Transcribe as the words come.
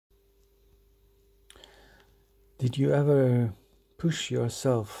Did you ever push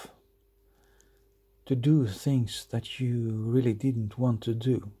yourself to do things that you really didn't want to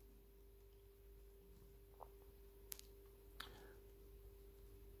do?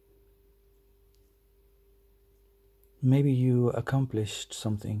 Maybe you accomplished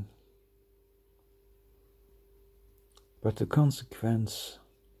something, but the consequence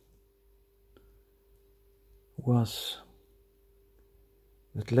was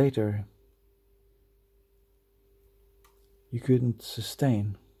that later you couldn't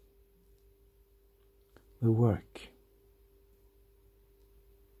sustain the work.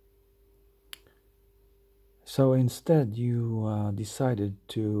 So instead you decided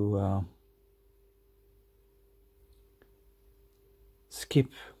to skip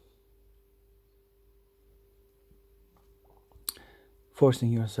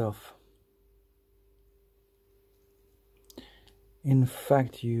forcing yourself. In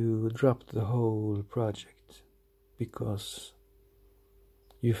fact, you dropped the whole project because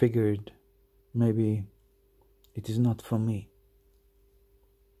you figured maybe it is not for me.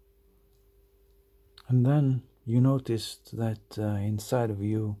 And then you noticed that inside of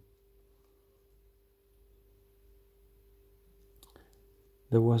you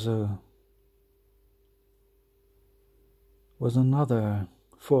there was another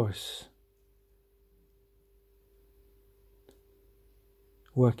force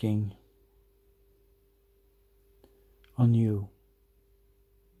working on you.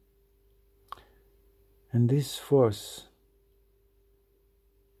 And this force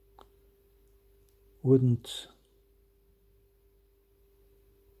wouldn't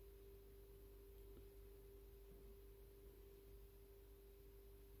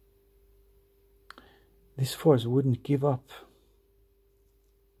give up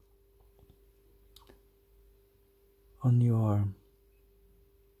on your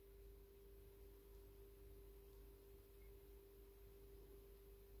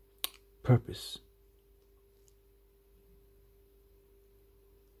purpose.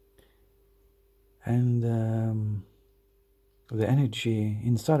 And the energy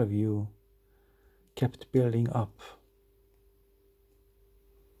inside of you kept building up,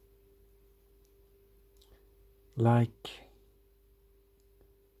 like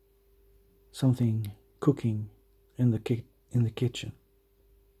something cooking in the kitchen.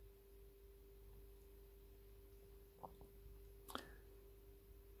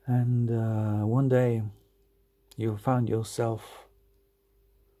 And one day you found yourself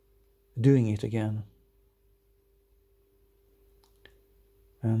doing it again.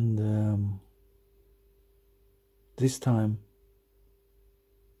 And this time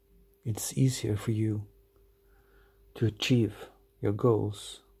it's easier for you to achieve your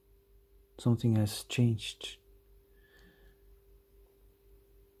goals. Something has changed.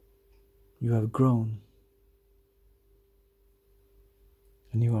 You have grown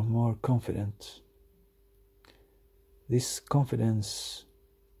and you are more confident. This confidence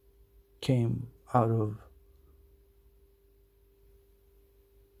came out of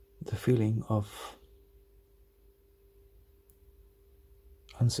the feeling of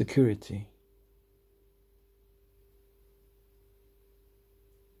insecurity.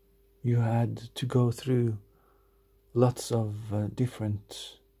 You had to go through lots of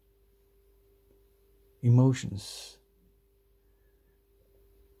different emotions,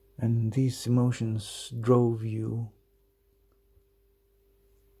 and these emotions drove you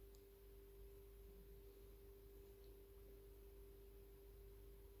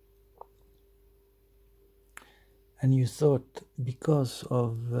and you thought, because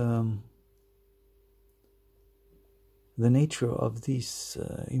of the nature of these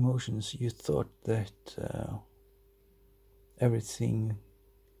emotions, you thought that everything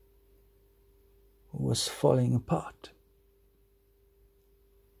was falling apart.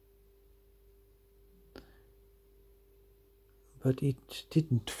 But it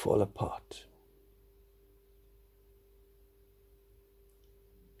didn't fall apart.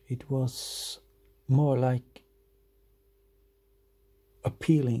 It was more like a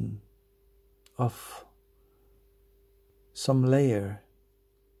peeling of some layer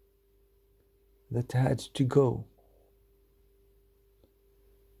that had to go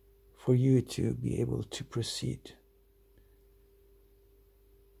for you to be able to proceed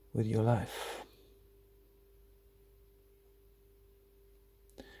with your life.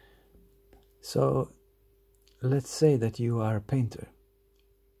 So let's say that you are a painter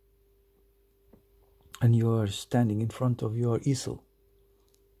and you are standing in front of your easel.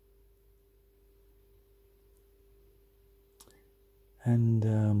 And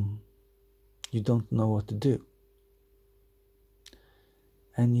you don't know what to do.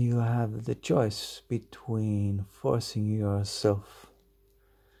 And you have the choice between forcing yourself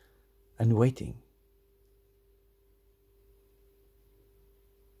and waiting.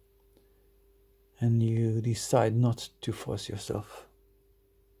 And you decide not to force yourself.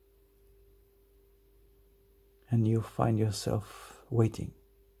 And you find yourself waiting.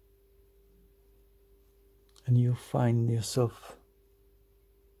 And you find yourself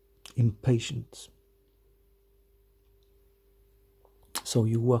impatient. So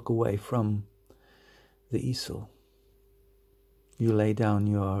you walk away from the easel. You lay down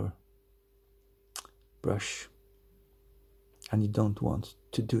your brush and you don't want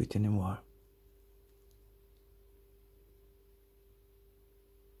to do it anymore.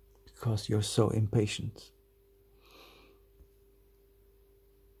 Because you're so impatient.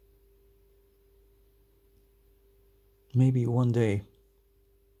 Maybe one day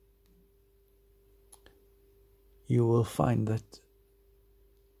you will find that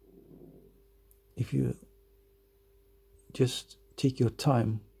if you just take your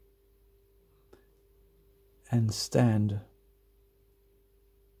time and stand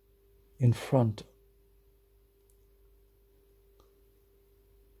in front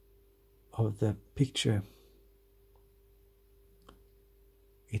of the picture,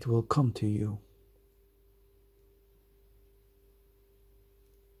 it will come to you.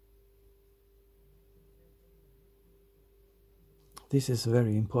 This is a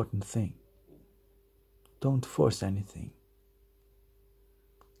very important thing. Don't force anything.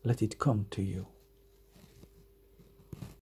 Let it come to you.